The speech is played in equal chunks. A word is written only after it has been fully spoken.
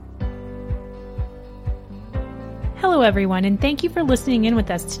Hello, everyone, and thank you for listening in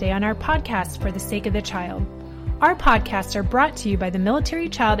with us today on our podcast, For the Sake of the Child. Our podcasts are brought to you by the Military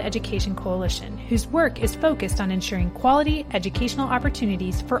Child Education Coalition, whose work is focused on ensuring quality educational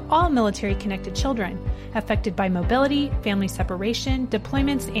opportunities for all military-connected children affected by mobility, family separation,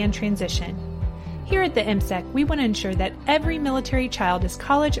 deployments, and transition. Here at the MCEC, we want to ensure that every military child is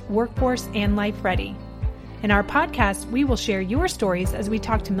college, workforce, and life ready. In our podcast, we will share your stories as we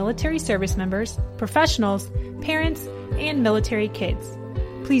talk to military service members, professionals, parents, and military kids.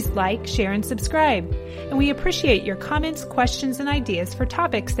 Please like, share, and subscribe. And we appreciate your comments, questions, and ideas for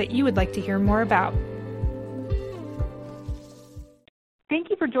topics that you would like to hear more about.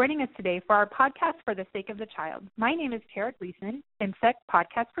 Thank you for joining us today for our podcast For the Sake of the Child. My name is Tara Gleason, MCEC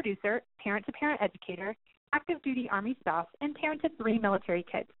podcast producer, parent-to-parent educator, active duty Army spouse, and parent to 3 military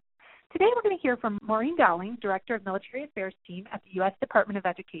kids. Today we're going to hear from Maureen Dowling, Director of Military Affairs Team at the U.S. Department of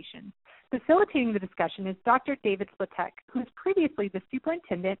Education. Facilitating the discussion is Dr. David Splatek, who was previously the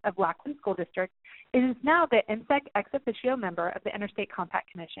Superintendent of Lackland School District and is now the MCEC ex officio member of the Interstate Compact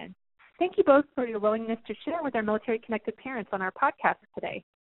Commission. Thank you both for your willingness to share with our military-connected parents on our podcast today.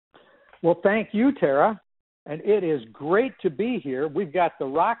 Well, thank you, Tara, and it is great to be here. We've got the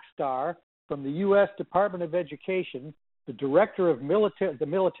rock star from the U.S. Department of Education, the Director of the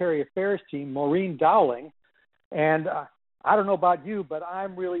Military Affairs Team, Maureen Dowling, and I don't know about you, but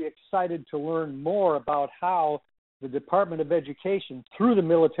I'm really excited to learn more about how the Department of Education, through the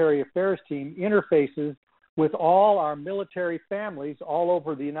Military Affairs Team, interfaces with all our military families all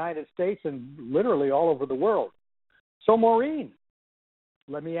over the United States and literally all over the world. So, Maureen,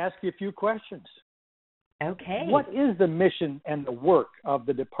 let me ask you a few questions. Okay. What is the mission and the work of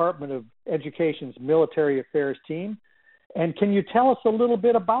the Department of Education's Military Affairs Team? And can you tell us a little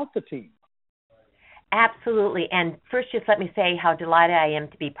bit about the team? Absolutely. And first, just let me say how delighted I am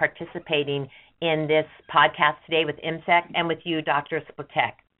to be participating in this podcast today with MCEC and with you, Dr.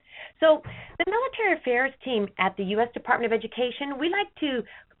 Splatek. So the Military Affairs Team at the U.S. Department of Education, we like to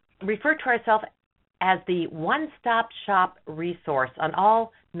refer to ourselves as the one-stop shop resource on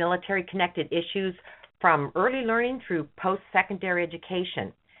all military-connected issues from early learning through post-secondary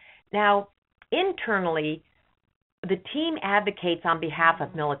education. Now, internally, the team advocates on behalf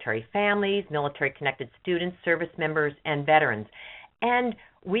of military families, military-connected students, service members, and veterans. And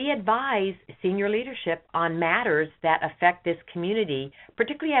we advise senior leadership on matters that affect this community,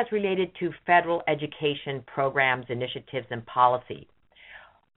 particularly as related to federal education programs, initiatives, and policy.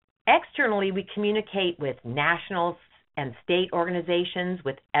 Externally, we communicate with national and state organizations,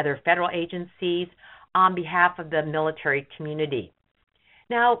 with other federal agencies on behalf of the military community.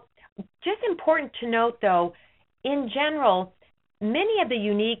 Now, just important to note, though, in general, many of the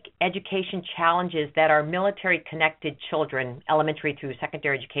unique education challenges that our military-connected children, elementary through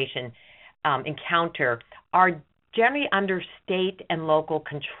secondary education, encounter are generally under state and local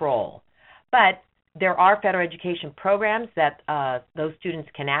control. But there are federal education programs that those students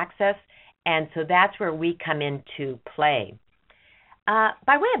can access, and so that's where we come into play.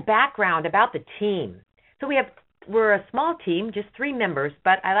 By way of background about the team, so we're a small team, just 3 members,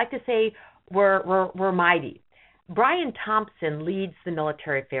 but I like to say we're mighty. Brian Thompson leads the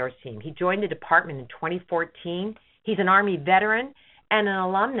Military Affairs Team. He joined the department in 2014. He's an Army veteran and an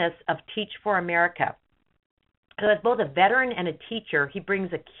alumnus of Teach for America. So as both a veteran and a teacher, he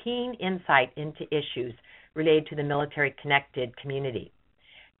brings a keen insight into issues related to the military-connected community.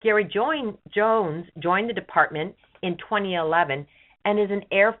 Gary Jones joined the department in 2011 and is an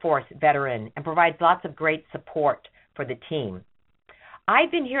Air Force veteran and provides lots of great support for the team.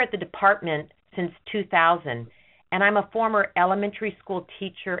 I've been here at the department since 2000, and I'm a former elementary school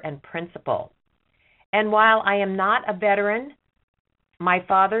teacher and principal. And while I am not a veteran, my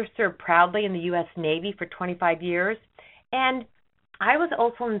father served proudly in the U.S. Navy for 25 years, and I was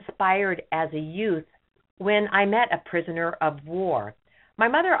also inspired as a youth when I met a prisoner of war. My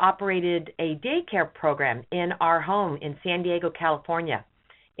mother operated a daycare program in our home in San Diego, California,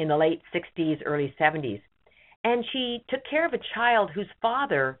 in the late 60s, early 70s, and she took care of a child whose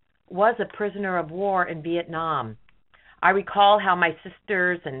father was a prisoner of war in Vietnam. I recall how my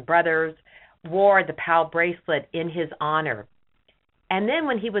sisters and brothers wore the POW bracelet in his honor. And then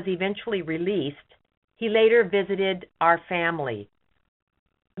when he was eventually released, he later visited our family.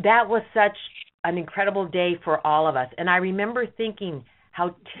 That was such an incredible day for all of us. And I remember thinking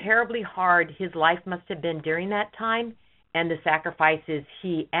how terribly hard his life must have been during that time and the sacrifices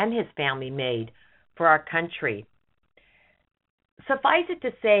he and his family made for our country. Suffice it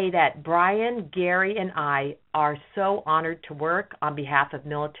to say that Brian, Gary, and I are so honored to work on behalf of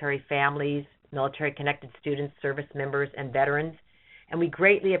military families, military-connected students, service members, and veterans, and we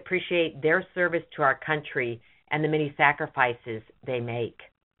greatly appreciate their service to our country and the many sacrifices they make.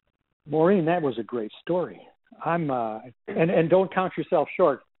 Maureen, that was a great story. And don't count yourself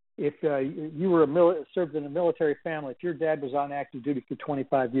short. If you were served in a military family, if your dad was on active duty for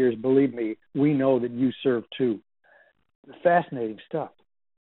 25 years, believe me, we know that you served too. Fascinating stuff.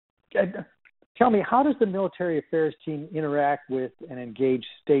 Tell me, how does the military affairs team interact with and engage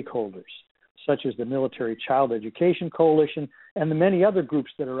stakeholders, such as the Military Child Education Coalition and the many other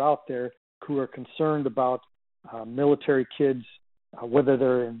groups that are out there who are concerned about military kids, whether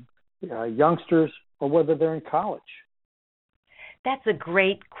they're in youngsters or whether they're in college? That's a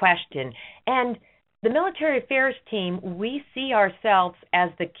great question. And the military affairs team, we see ourselves as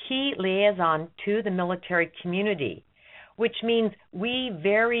the key liaison to the military community, which means we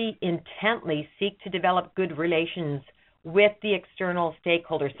very intently seek to develop good relations with the external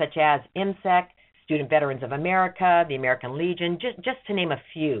stakeholders such as IMSEC, Student Veterans of America, the American Legion, just to name a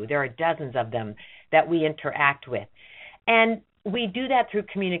few. There are dozens of them that we interact with. And we do that through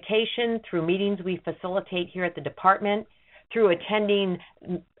communication, through meetings we facilitate here at the department, through attending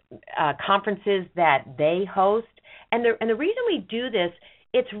conferences that they host. And the reason we do this,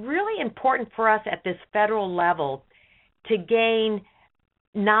 it's really important for us at this federal level to gain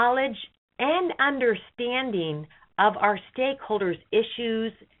knowledge and understanding of our stakeholders'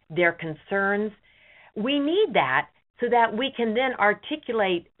 issues, their concerns. We need that so that we can then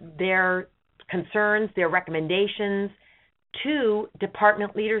articulate their concerns, their recommendations to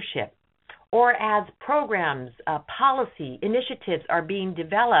department leadership. Or as programs, policy, initiatives are being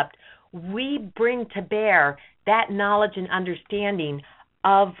developed, we bring to bear that knowledge and understanding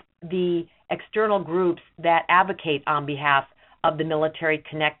of the external groups that advocate on behalf of the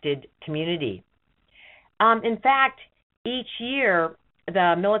military-connected community. In fact, each year,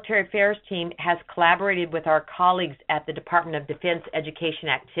 the military affairs team has collaborated with our colleagues at the Department of Defense Education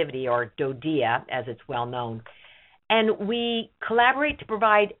Activity, or DODEA, as it's well known. And we collaborate to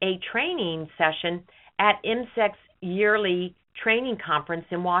provide a training session at IMSEC's yearly training conference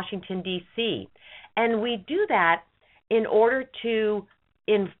in Washington, D.C. And we do that in order to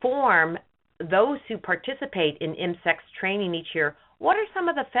inform those who participate in IMSEC's training each year, what are some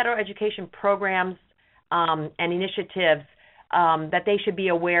of the federal education programs and initiatives that they should be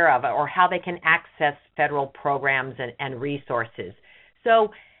aware of, or how they can access federal programs and resources.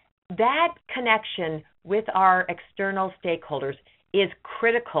 So that connection with our external stakeholders is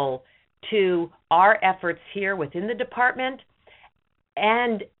critical to our efforts here within the department,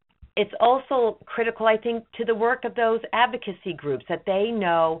 and it's also critical, I think, to the work of those advocacy groups, that they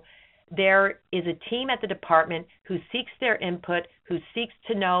know there is a team at the department who seeks their input, who seeks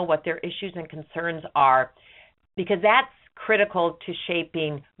to know what their issues and concerns are, because that's critical to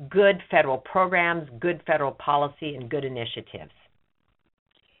shaping good federal programs, good federal policy, and good initiatives.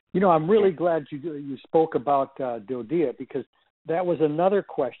 You know, I'm really glad you spoke about DODEA, because that was another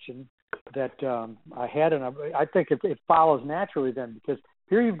question that I had, and I think it follows naturally then, because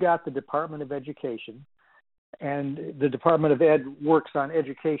here you've got the Department of Education, and the Department of Ed works on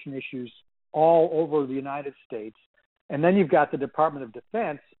education issues all over the United States, and then you've got the Department of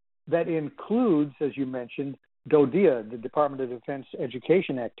Defense that includes, as you mentioned, DODEA, the Department of Defense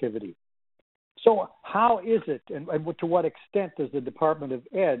Education Activity. So how is it, and to what extent does the Department of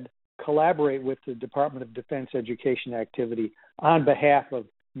Ed collaborate with the Department of Defense Education Activity on behalf of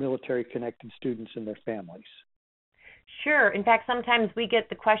military-connected students and their families? Sure. In fact, sometimes we get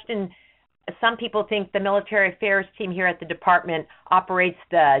the question, some people think the military affairs team here at the department operates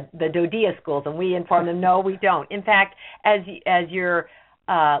the DODEA schools, and we inform them, no, we don't. In fact, as your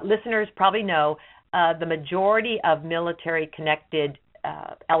listeners probably know, the majority of military-connected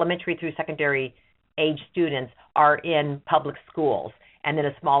elementary through secondary age students are in public schools, and then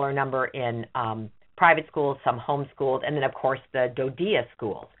a smaller number in private schools, some homeschooled, and then, of course, the DODEA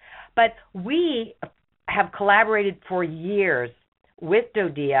schools. But we have collaborated for years with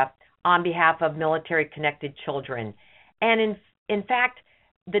DODEA on behalf of military-connected children. And in fact,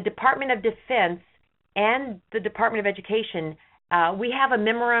 the Department of Defense and the Department of Education, we have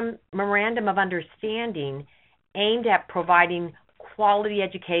a memorandum of understanding aimed at providing quality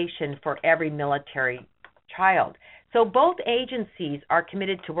education for every military child. So both agencies are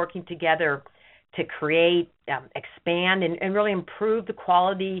committed to working together to create, expand, and really improve the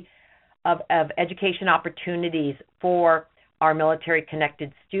quality of education opportunities for our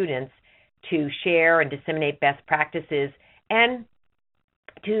military-connected students, to share and disseminate best practices, and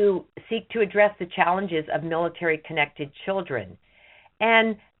to seek to address the challenges of military-connected children.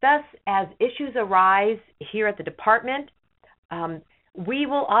 And thus, as issues arise here at the department, we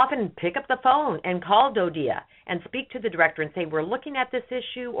will often pick up the phone and call DODEA and speak to the director and say, we're looking at this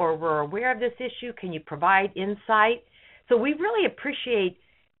issue, or we're aware of this issue. Can you provide insight? So we really appreciate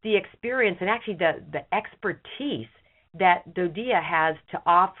the experience and actually the expertise that DODEA has to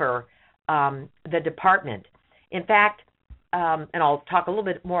offer the department. In fact, and I'll talk a little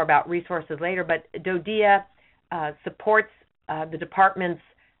bit more about resources later, but DODEA supports the department's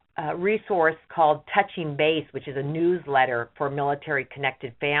resource called Touching Base, which is a newsletter for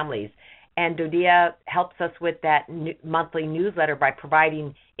military-connected families. And DODEA helps us with that monthly newsletter by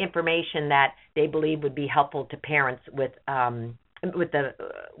providing information that they believe would be helpful to parents with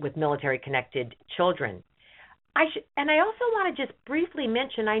military-connected children. And I also want to just briefly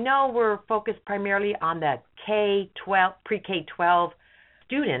mention, I know we're focused primarily on the K-12, pre-K-12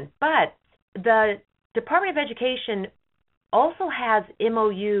 student, but the Department of Education also has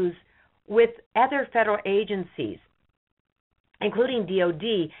MOUs with other federal agencies, including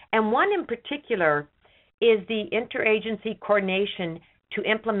DOD, and one in particular is the Interagency Coordination to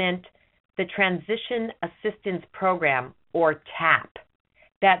Implement the Transition Assistance Program, or TAP,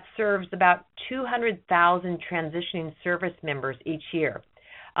 that serves about 200,000 transitioning service members each year.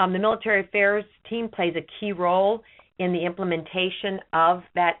 The Military Affairs team plays a key role in the implementation of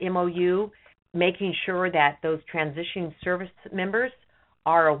that MOU, making sure that those transitioning service members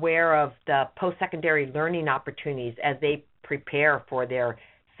are aware of the post-secondary learning opportunities as they prepare for their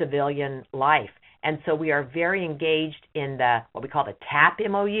civilian life. And so we are very engaged in what we call the TAP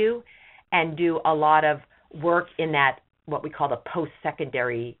MOU, and do a lot of work in that, what we call the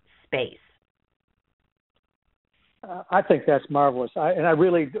post-secondary space. I think that's marvelous. I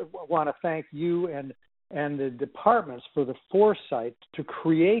really want to thank you and the departments for the foresight to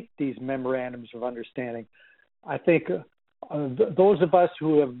create these memorandums of understanding. I think those of us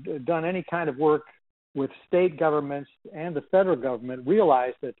who have done any kind of work with state governments and the federal government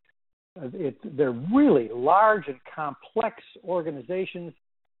realize that they're really large and complex organizations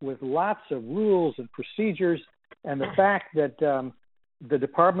with lots of rules and procedures, and the fact that the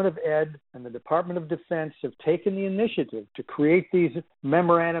Department of Ed and the Department of Defense have taken the initiative to create these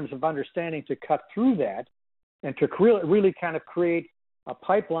memorandums of understanding to cut through that and to really kind of create a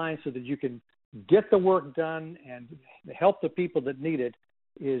pipeline so that you can get the work done and help the people that need it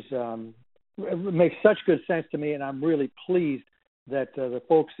it makes such good sense to me, and I'm really pleased that the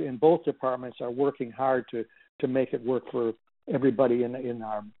folks in both departments are working hard to make it work for everybody in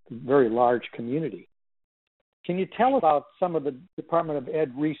our very large community. Can you tell about some of the Department of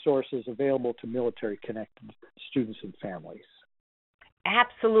Ed resources available to military-connected students and families?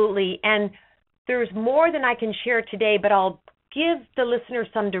 Absolutely. And there's more than I can share today, but I'll give the listeners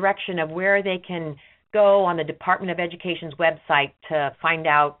some direction of where they can go on the Department of Education's website to find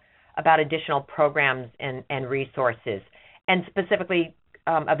out about additional programs and resources, and specifically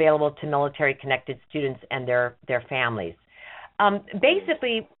available to military-connected students and their families.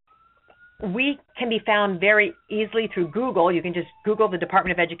 Basically, we can be found very easily through Google. You can just Google the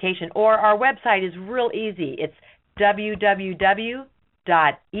Department of Education, or our website is real easy. It's www.ed.gov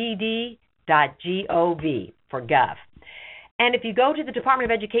for Gov. And if you go to the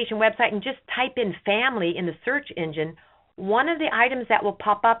Department of Education website and just type in family in the search engine, one of the items that will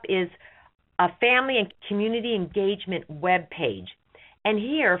pop up is a family and community engagement web page. And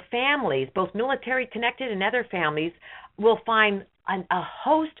here, families, both military connected and other families, will find a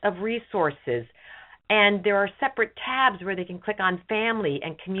host of resources. And there are separate tabs where they can click on family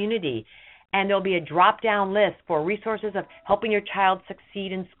and community. And there'll be a drop-down list for resources of helping your child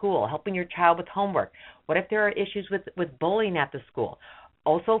succeed in school, helping your child with homework. What if there are issues with bullying at the school?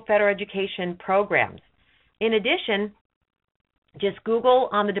 Also, federal education programs. In addition, just Google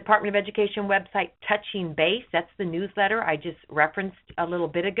on the Department of Education website Touching Base. That's the newsletter I just referenced a little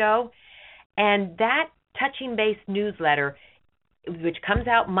bit ago. And that Touching Base newsletter, which comes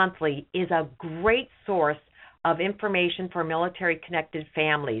out monthly, is a great source of information for military-connected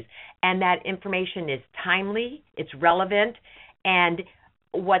families. And that information is timely, it's relevant, and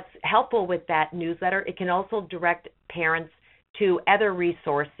what's helpful with that newsletter, it can also direct parents to other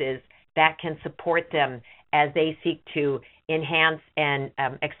resources that can support them as they seek to enhance and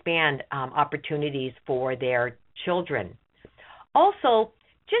expand opportunities for their children. Also,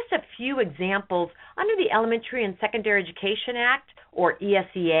 just a few examples. Under the Elementary and Secondary Education Act, or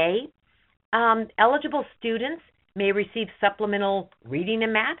ESEA, eligible students may receive supplemental reading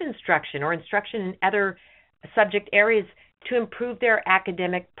and math instruction or instruction in other subject areas to improve their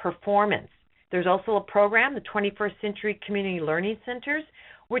academic performance. There's also a program, the 21st Century Community Learning Centers,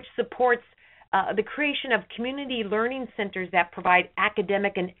 which supports the creation of community learning centers that provide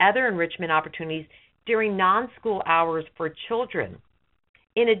academic and other enrichment opportunities during non-school hours for children.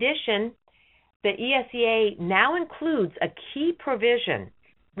 In addition, the ESEA now includes a key provision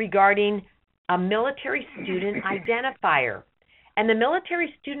regarding a military student identifier. And the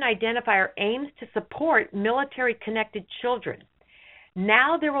military student identifier aims to support military-connected children.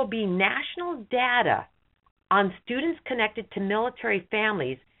 Now there will be national data on students connected to military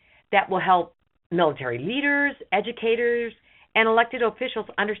families that will help military leaders, educators, and elected officials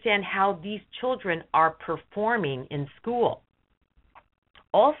understand how these children are performing in school.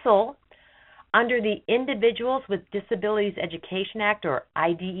 Also, under the Individuals with Disabilities Education Act, or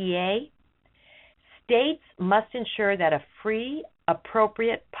IDEA, states must ensure that a free,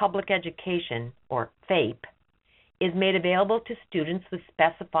 appropriate public education, or FAPE, is made available to students with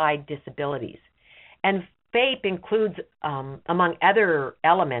specified disabilities. And FAPE includes, among other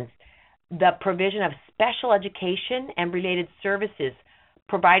elements, the provision of special education and related services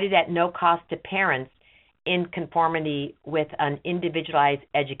provided at no cost to parents in conformity with an individualized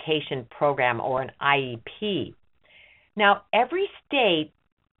education program, or an IEP. Now, every state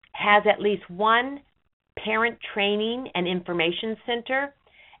has at least one parent training and information center,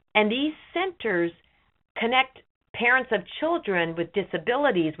 and these centers connect parents of children with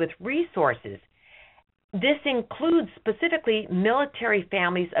disabilities with resources. This includes specifically military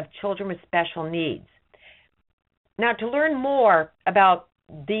families of children with special needs. Now, to learn more about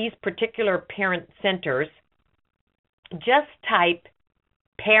these particular parent centers, just type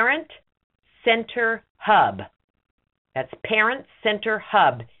Parent Center Hub. That's Parent Center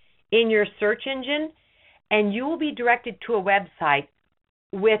Hub in your search engine, and you will be directed to a website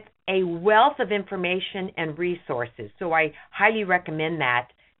with a wealth of information and resources. So I highly recommend that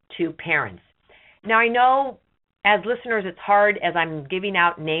to parents. Now, I know as listeners it's hard as I'm giving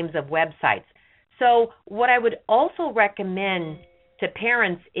out names of websites. So what I would also recommend to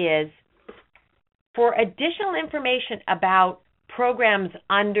parents is, for additional information about programs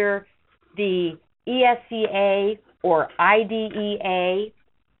under the ESEA or IDEA,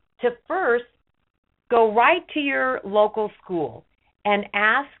 to first go right to your local school and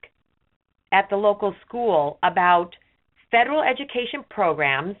ask at the local school about federal education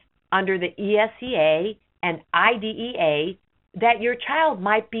programs under the ESEA and IDEA that your child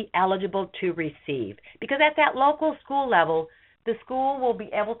might be eligible to receive. Because at that local school level, the school will be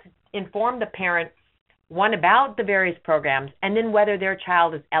able to inform the parent, one, about the various programs, and then whether their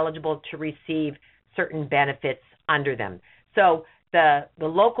child is eligible to receive certain benefits under them. So the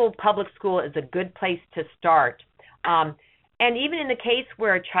local public school is a good place to start. And even in the case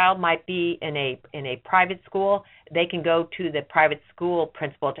where a child might be in a private school, they can go to the private school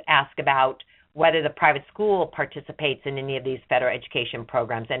principal to ask about whether the private school participates in any of these federal education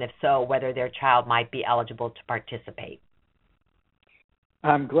programs, and if so, whether their child might be eligible to participate.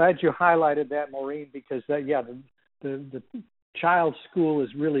 I'm glad you highlighted that, Maureen, because the child's school is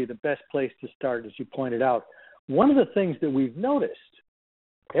really the best place to start, as you pointed out. One of the things that we've noticed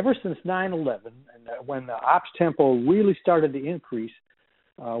ever since 9/11, and when the ops tempo really started to increase,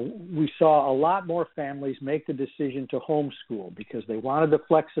 we saw a lot more families make the decision to homeschool because they wanted the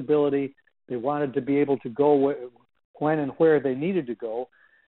flexibility, they wanted to be able to go when and where they needed to go,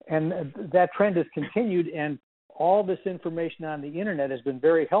 and that trend has continued, and all this information on the internet has been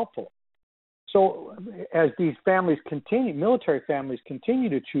very helpful. So as these families continue, military families continue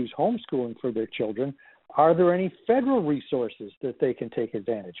to choose homeschooling for their children, are there any federal resources that they can take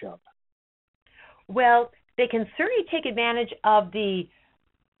advantage of? Well, they can certainly take advantage of the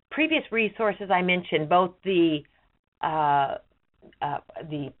previous resources I mentioned, both the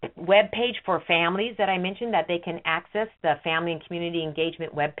web page for families that I mentioned that they can access, the Family and Community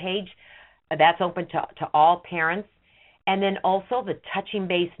Engagement web page. That's open to all parents. And then also the Touching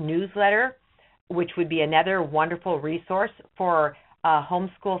Base newsletter, which would be another wonderful resource for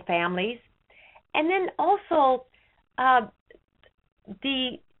homeschool families. And then also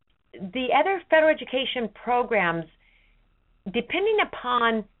the other federal education programs, depending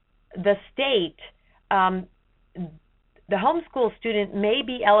upon the state, the homeschool student may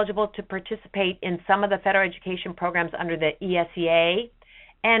be eligible to participate in some of the federal education programs under the ESEA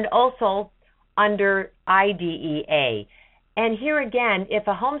and also under IDEA. And here again, if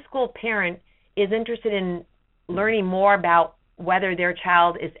a homeschool parent is interested in learning more about whether their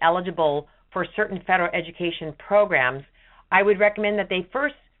child is eligible for certain federal education programs, I would recommend that they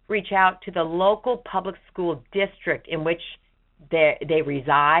first reach out to the local public school district in which they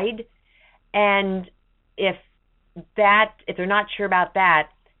reside. And if they're not sure about that,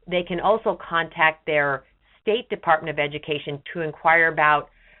 they can also contact their State Department of Education to inquire about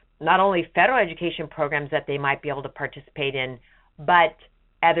not only federal education programs that they might be able to participate in, but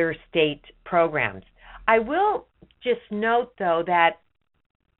other state programs. I will just note, though, that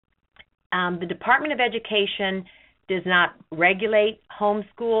The Department of Education does not regulate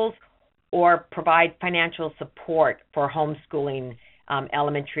homeschools or provide financial support for homeschooling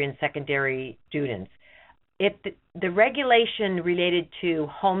elementary and secondary students. The regulation related to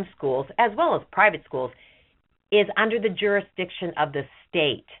homeschools, as well as private schools, is under the jurisdiction of the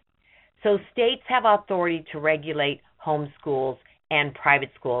state. So states have authority to regulate homeschools and private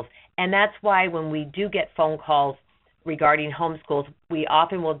schools, and that's why when we do get phone calls regarding homeschools, we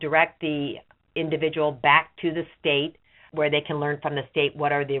often will direct the individual back to the state where they can learn from the state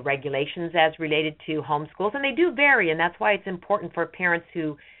what are the regulations as related to homeschools, and they do vary, and that's why it's important for parents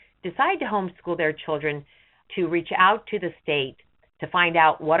who decide to homeschool their children to reach out to the state to find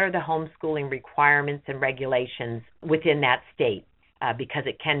out what are the homeschooling requirements and regulations within that state, because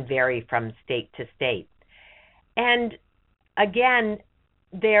it can vary from state to state. And again,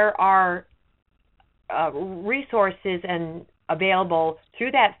 there are resources and available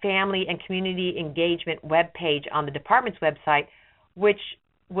through that family and community engagement webpage on the department's website, which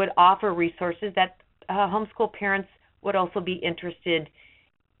would offer resources that homeschool parents would also be interested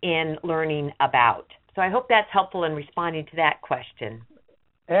in learning about. So I hope that's helpful in responding to that question.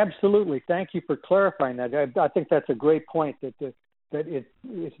 Absolutely. Thank you for clarifying that. I think that's a great point, that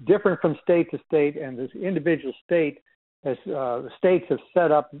it's different from state to state, and this individual state states have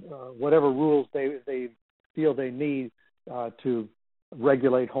set up whatever rules they feel they need to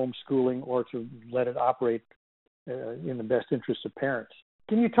regulate homeschooling or to let it operate in the best interest of parents.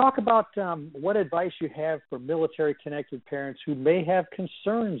 Can you talk about what advice you have for military-connected parents who may have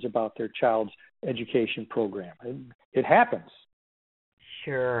concerns about their child's education program? It happens.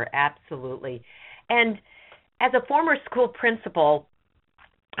 Sure, absolutely. And as a former school principal,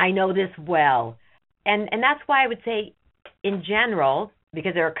 I know this well. And that's why I would say, in general,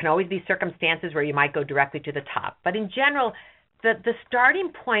 because there can always be circumstances where you might go directly to the top, but in general, the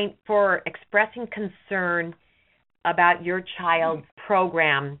starting point for expressing concern about your child's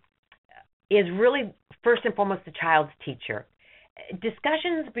program is really first and foremost the child's teacher.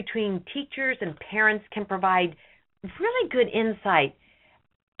 Discussions between teachers and parents can provide really good insight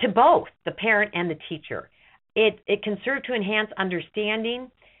to both the parent and the teacher. It can serve to enhance understanding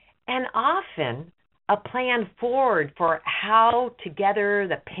and often a plan forward for how together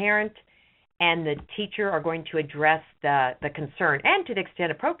the parent and the teacher are going to address the concern, and to the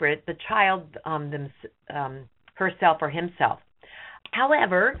extent appropriate, the child herself or himself.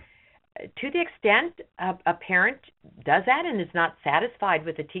 However, to the extent a parent does that and is not satisfied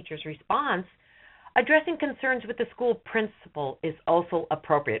with the teacher's response, addressing concerns with the school principal is also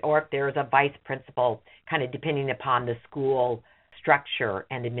appropriate, or if there is a vice principal, kind of depending upon the school structure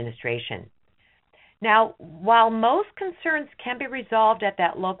and administration. Now, while most concerns can be resolved at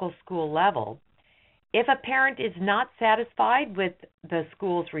that local school level, if a parent is not satisfied with the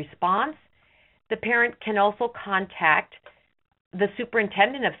school's response, the parent can also contact the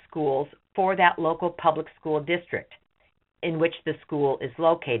superintendent of schools for that local public school district in which the school is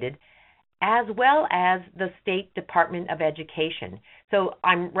located, as well as the State Department of Education. So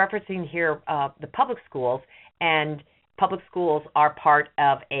I'm referencing here the public schools, and public schools are part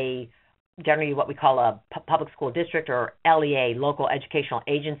of generally what we call a public school district, or LEA, local educational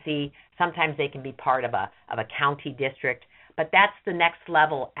agency. Sometimes they can be part of a county district, but that's the next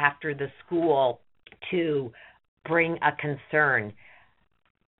level after the school to bring a concern.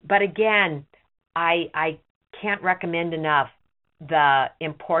 But again, I can't recommend enough the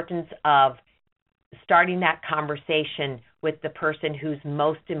importance of starting that conversation with the person who's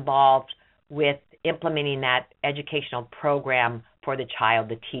most involved with implementing that educational program for the child,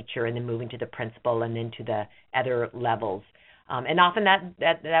 the teacher, and then moving to the principal and then to the other levels. And often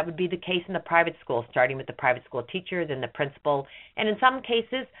that would be the case in the private school, starting with the private school teacher, then the principal. And in some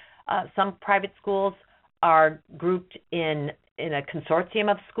cases, some private schools are grouped in a consortium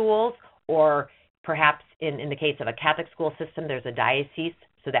of schools, or perhaps in the case of a Catholic school system, there's a diocese,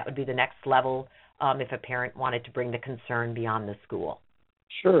 so that would be the next level if a parent wanted to bring the concern beyond the school.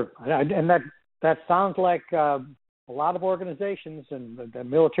 Sure, and that sounds like a lot of organizations, and the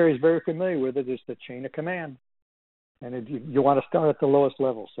military is very familiar with it, is the chain of command. And you want to start at the lowest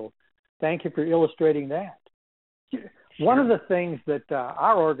level. So thank you for illustrating that. Sure. One of the things that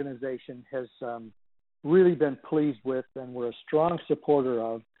our organization has really been pleased with and we're a strong supporter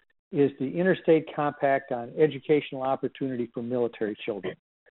of is the Interstate Compact on Educational Opportunity for Military Children.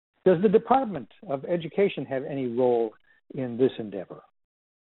 Does the Department of Education have any role in this endeavor?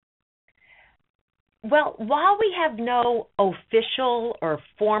 Well, while we have no official or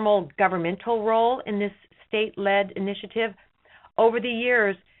formal governmental role in this state-led initiative, over the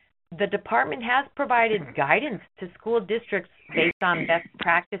years, the department has provided guidance to school districts based on best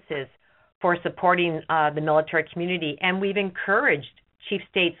practices for supporting the military community, and we've encouraged Chief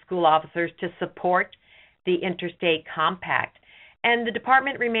State School officers to support the Interstate Compact. And the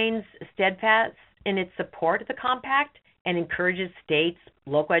department remains steadfast in its support of the compact and encourages states,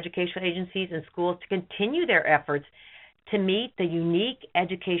 local educational agencies, and schools to continue their efforts to meet the unique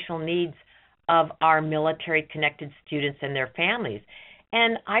educational needs of our military-connected students and their families.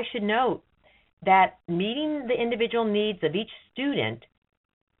 And I should note that meeting the individual needs of each student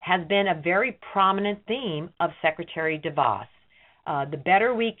has been a very prominent theme of Secretary DeVos. The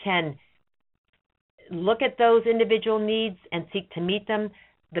better we can look at those individual needs and seek to meet them,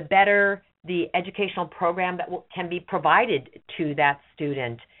 the better the educational program that can be provided to that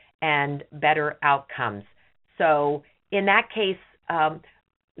student and better outcomes. So in that case,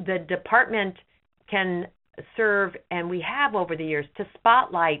 the department can serve, and we have over the years, to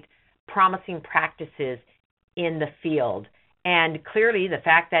spotlight promising practices in the field. And clearly the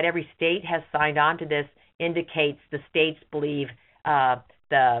fact that every state has signed on to this indicates the states believe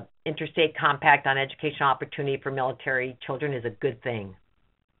the Interstate Compact on Educational Opportunity for Military Children is a good thing.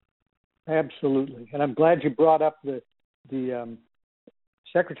 Absolutely. And I'm glad you brought up the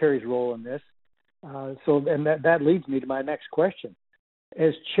Secretary's role in this. And that leads me to my next question.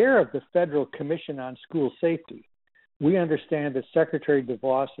 As chair of the Federal Commission on School Safety, we understand that Secretary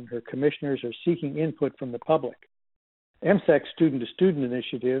DeVos and her commissioners are seeking input from the public. MSAC's Student-to-Student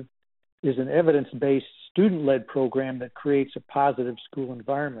Initiative is an evidence-based, student-led program that creates a positive school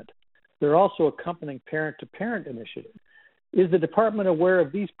environment. They're also accompanying parent-to-parent initiative. Is the department aware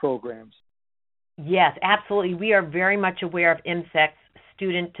of these programs? Yes, absolutely. We are very much aware of MSAC's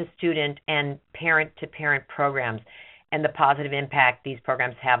student-to-student and parent-to-parent programs and the positive impact these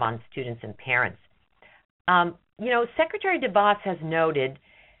programs have on students and parents. Secretary DeVos has noted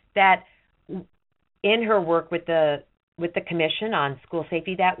that in her work with the Commission on School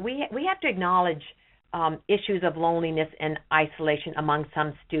Safety that we have to acknowledge issues of loneliness and isolation among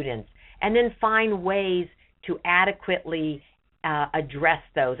some students, and then find ways to adequately address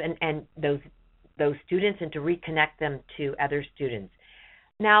those and those students and to reconnect them to other students.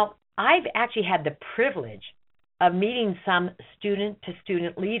 Now, I've actually had the privilege of meeting some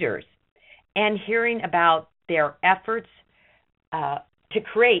student-to-student leaders and hearing about their efforts to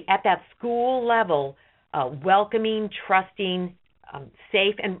create at that school level welcoming, trusting,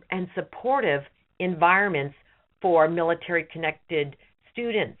 safe, and supportive environments for military-connected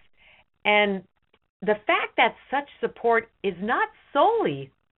students. And the fact that such support is not solely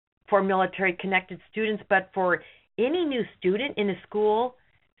for military-connected students, but for any new student in a school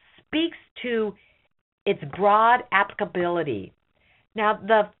speaks to its broad applicability. Now,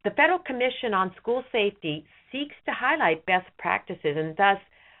 the Federal Commission on School Safety seeks to highlight best practices, and thus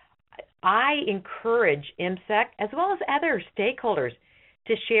I encourage MSAC as well as other stakeholders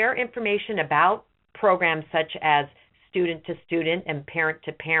to share information about programs such as student-to-student and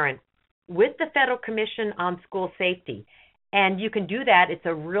parent-to-parent with the Federal Commission on School Safety. And you can do that. It's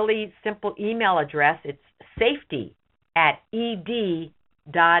a really simple email address. It's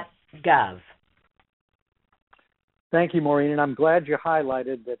safety@ed.gov. Thank you, Maureen, and I'm glad you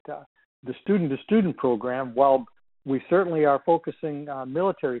highlighted that the student-to-student program, while we certainly are focusing on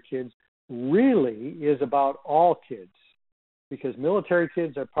military kids, really is about all kids, because military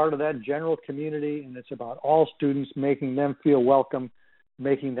kids are part of that general community, and it's about all students, making them feel welcome,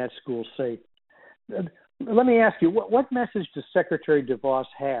 making that school safe. Let me ask you, what message does Secretary DeVos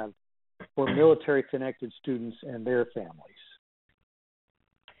have for military-connected students and their families?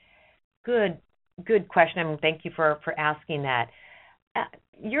 Good question, and thank you for asking that.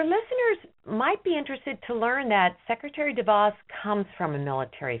 Your listeners might be interested to learn that Secretary DeVos comes from a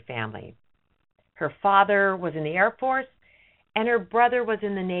military family. Her father was in the Air Force, and her brother was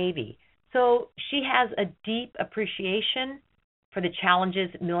in the Navy. So she has a deep appreciation for the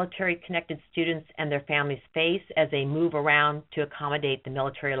challenges military-connected students and their families face as they move around to accommodate the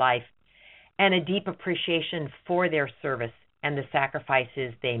military life, and a deep appreciation for their service and the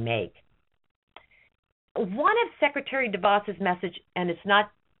sacrifices they make. One of Secretary DeVos's message, and it's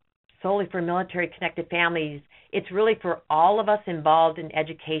not solely for military-connected families, it's really for all of us involved in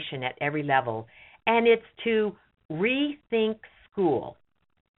education at every level, and it's to rethink school.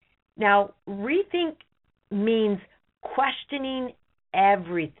 Now, rethink means questioning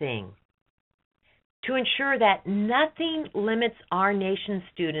everything to ensure that nothing limits our nation's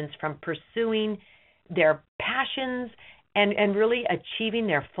students from pursuing their passions and really achieving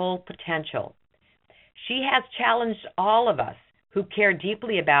their full potential. She has challenged all of us who care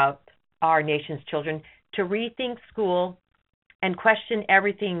deeply about our nation's children to rethink school and question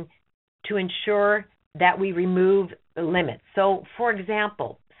everything to ensure that we remove the limits. So, for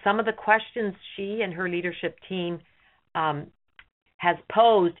example, some of the questions she and her leadership team has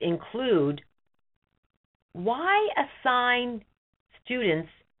posed include, why assign students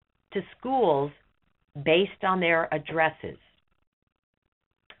to schools based on their addresses?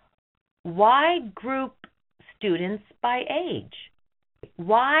 Why group students by age?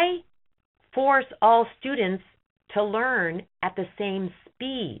 Why force all students to learn at the same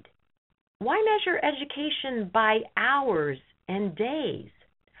speed? Why measure education by hours and days?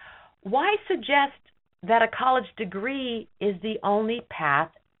 Why suggest that a college degree is the only path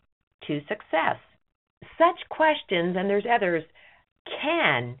to success? Such questions, and there's others,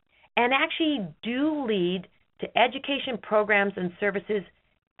 can and actually do lead to education programs and services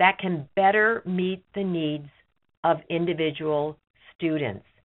that can better meet the needs of individual students.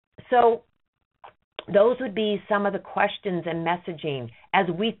 So those would be some of the questions and messaging as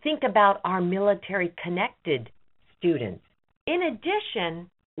we think about our military-connected students. In addition,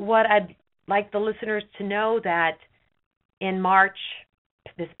 what I'd like the listeners to know that in March,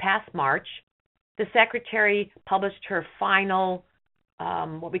 this past March, the Secretary published her final,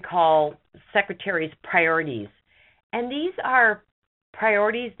 what we call Secretary's priorities. And these are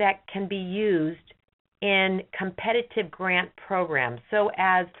priorities that can be used in competitive grant programs. So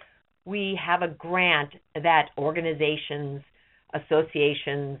as we have a grant that organizations,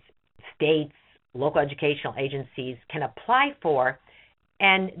 associations, states, local educational agencies can apply for,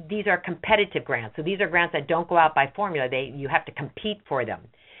 and these are competitive grants. So these are grants that don't go out by formula. You have to compete for them.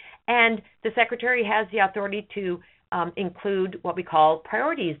 And the Secretary has the authority to include what we call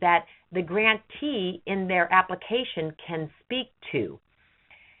priorities that the grantee in their application can speak to.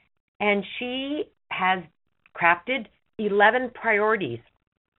 And she has crafted 11 priorities.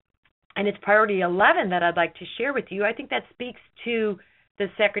 And it's priority 11 that I'd like to share with you. I think that speaks to the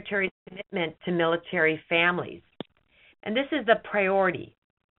Secretary's commitment to military families. And this is the priority.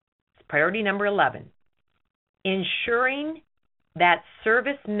 It's priority number 11. Ensuring that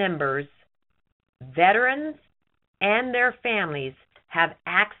service members, veterans, and their families have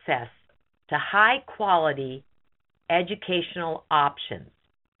access to high-quality educational options.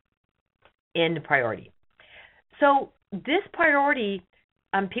 End priority. So this priority,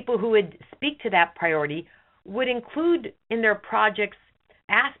 people who would speak to that priority would include in their projects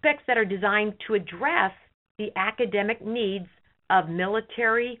aspects that are designed to address the academic needs of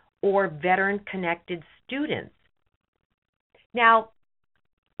military or veteran-connected students. Now,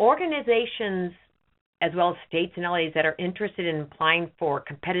 organizations as well as states and LAs that are interested in applying for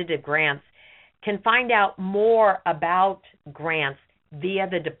competitive grants can find out more about grants via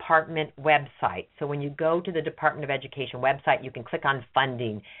the department website. So when you go to the Department of Education website, you can click on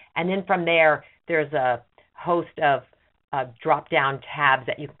funding. And then from there, there's a host of drop-down tabs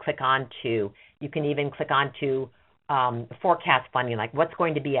that you can click onto. You can even click onto forecast funding, like what's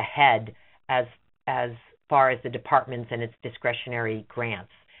going to be ahead as far as the departments and its discretionary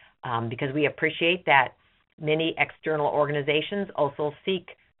grants. Because we appreciate that many external organizations also seek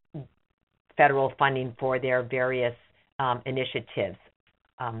federal funding for their various initiatives.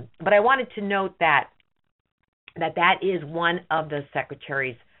 But I wanted to note that is one of the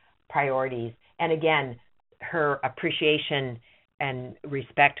Secretary's priorities. And again, her appreciation and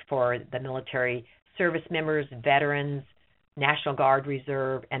respect for the military service members, veterans, National Guard,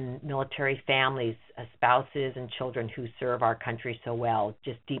 Reserve, and military families, spouses and children who serve our country so well.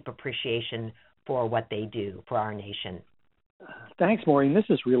 Just deep appreciation for what they do for our nation. Thanks, Maureen. This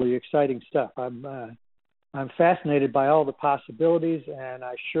is really exciting stuff. I'm fascinated by all the possibilities, and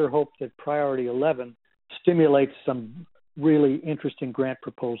I sure hope that Priority 11 stimulates some really interesting grant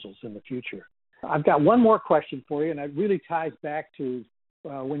proposals in the future. I've got one more question for you, and it really ties back to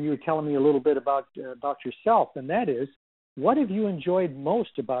when you were telling me a little bit about yourself, and that is, what have you enjoyed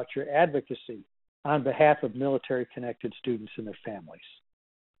most about your advocacy on behalf of military-connected students and their families?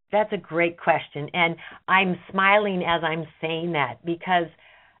 That's a great question, and I'm smiling as I'm saying that because,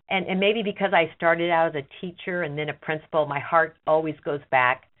 and maybe because I started out as a teacher and then a principal, my heart always goes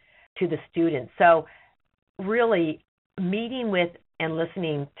back to the students. So really, meeting with and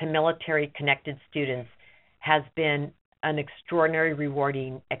listening to military-connected students has been an extraordinary,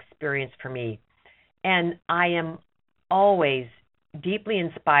 rewarding experience for me. And I am always deeply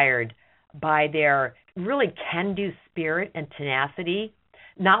inspired by their really can-do spirit and tenacity,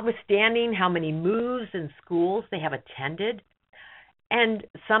 notwithstanding how many moves and schools they have attended. And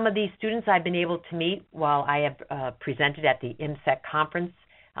some of these students I've been able to meet while I have presented at the IMSEC conference.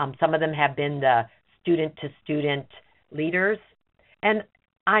 Some of them have been the student-to-student leaders. And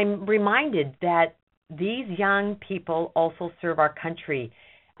I'm reminded that these young people also serve our country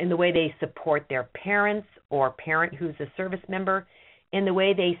in the way they support their parents or parent who's a service member in the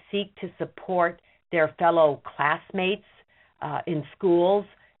way they seek to support their fellow classmates in schools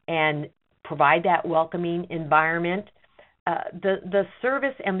and provide that welcoming environment. The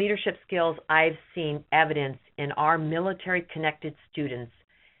service and leadership skills I've seen evidence in our military-connected students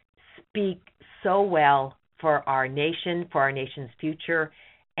speak so well for our nation, for our nation's future,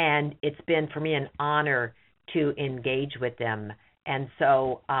 and it's been for me an honor to engage with them. And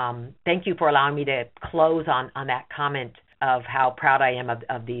so thank you for allowing me to close on that comment of how proud I am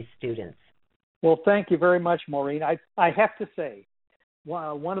of these students. Well, thank you very much, Maureen. I have to say,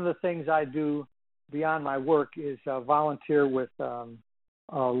 one of the things I do beyond my work is volunteer with a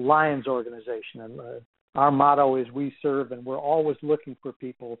Lions organization. And our motto is we serve, and we're always looking for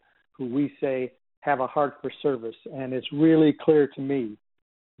people who we say have a heart for service. And it's really clear to me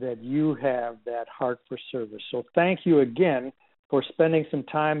that you have that heart for service. So thank you again for spending some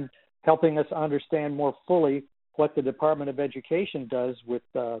time helping us understand more fully what the Department of Education does with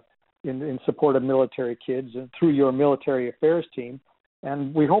in support of military kids and through your military affairs team.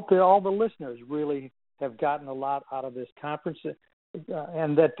 And we hope that all the listeners really have gotten a lot out of this conference,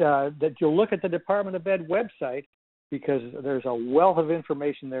 and that you'll look at the Department of Ed website, because there's a wealth of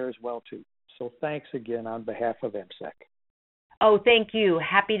information there as well, too. So thanks again on behalf of MSEC. Oh, thank you.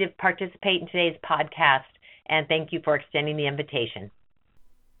 Happy to participate in today's podcast, and thank you for extending the invitation.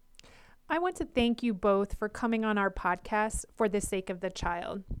 I want to thank you both for coming on our podcast for the sake of the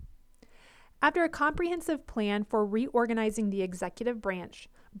child. After a comprehensive plan for reorganizing the executive branch,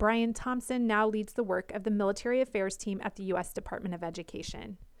 Brian Thompson now leads the work of the military affairs team at the U.S. Department of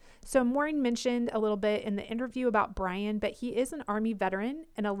Education. So Maureen mentioned a little bit in the interview about Brian, but he is an Army veteran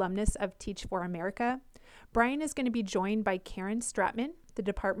and alumnus of Teach for America. Brian is going to be joined by Karen Stratman, the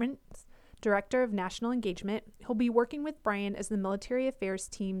department's Director of National Engagement. He'll be working with Brian as the military affairs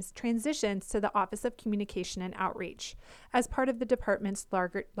team's transitions to the Office of Communication and Outreach as part of the department's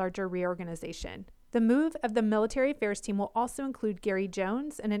larger reorganization. The move of the military affairs team will also include Gary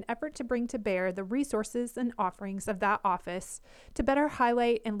Jones in an effort to bring to bear the resources and offerings of that office to better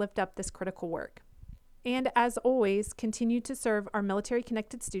highlight and lift up this critical work. And as always, continue to serve our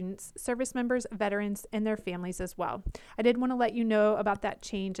military-connected students, service members, veterans, and their families as well. I did want to let you know about that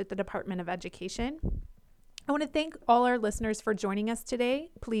change at the Department of Education. I want to thank all our listeners for joining us today.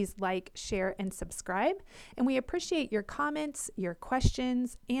 Please like, share, and subscribe. And we appreciate your comments, your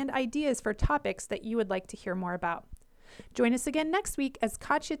questions, and ideas for topics that you would like to hear more about. Join us again next week as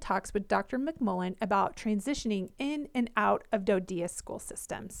Katya talks with Dr. McMullen about transitioning in and out of DoDEA school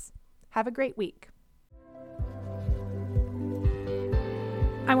systems. Have a great week.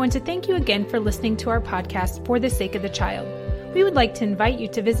 I want to thank you again for listening to our podcast For the Sake of the Child. We would like to invite you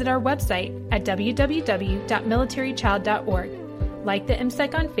to visit our website at www.militarychild.org. Like the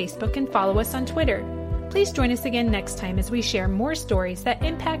MSEC on Facebook and follow us on Twitter. Please join us again next time as we share more stories that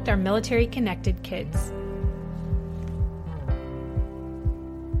impact our military-connected kids.